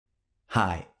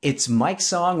Hi, it's Mike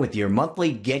Song with your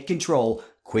monthly Get Control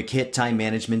Quick Hit Time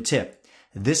Management tip.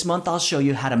 This month I'll show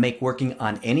you how to make working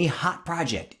on any hot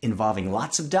project involving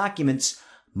lots of documents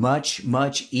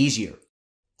much easier.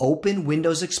 Open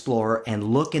Windows Explorer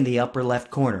and look in the upper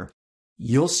left corner.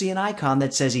 You'll see an icon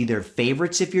that says either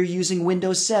Favorites if you're using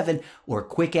Windows 7 or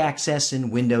Quick Access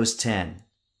in Windows 10.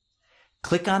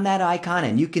 Click on that icon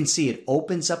and you can see it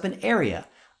opens up an area.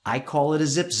 I call it a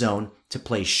zip zone to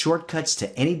place shortcuts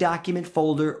to any document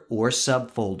folder or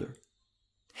subfolder.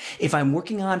 If I'm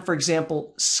working on, for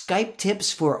example, Skype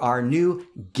tips for our new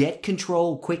Get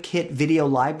Control Quick Hit video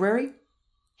library,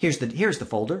 here's the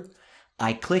folder.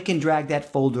 I click and drag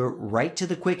that folder right to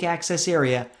the Quick Access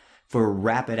area for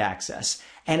rapid access.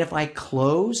 And if I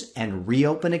close and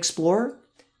reopen Explorer,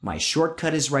 my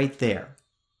shortcut is right there.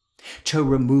 To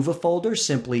remove a folder,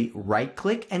 simply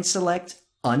right-click and select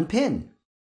Unpin.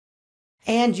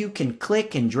 And you can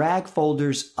click and drag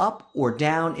folders up or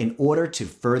down in order to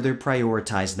further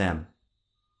prioritize them.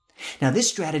 Now, this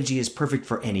strategy is perfect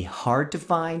for any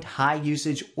hard-to-find,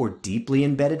 high-usage, or deeply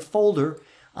embedded folder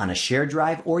on a shared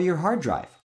drive or your hard drive.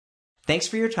 Thanks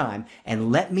for your time,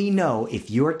 and let me know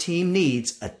if your team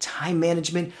needs a time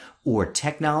management or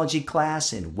technology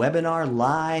class in webinar,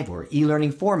 live, or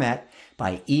e-learning format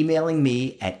by emailing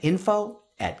me at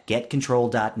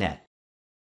info@getcontrol.net.